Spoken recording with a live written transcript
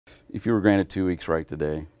if you were granted 2 weeks right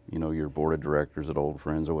today, you know, your board of directors at Old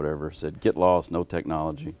Friends or whatever said, get lost, no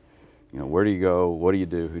technology. You know, where do you go? What do you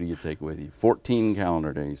do? Who do you take with you? 14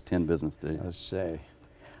 calendar days, 10 business days. Let's see.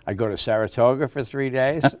 I go to Saratoga for 3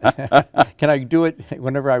 days. Can I do it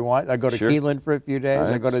whenever I want? I go to Keeneland for a few days.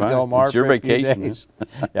 I go to Del Mar for a few days.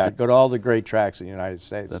 Yeah, I go to all the great tracks in the United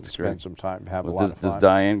States and spend some time, have a lot of fun. Does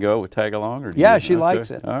Diane go? Tag along? Or yeah, she likes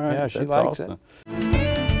it. All right, yeah, she likes it.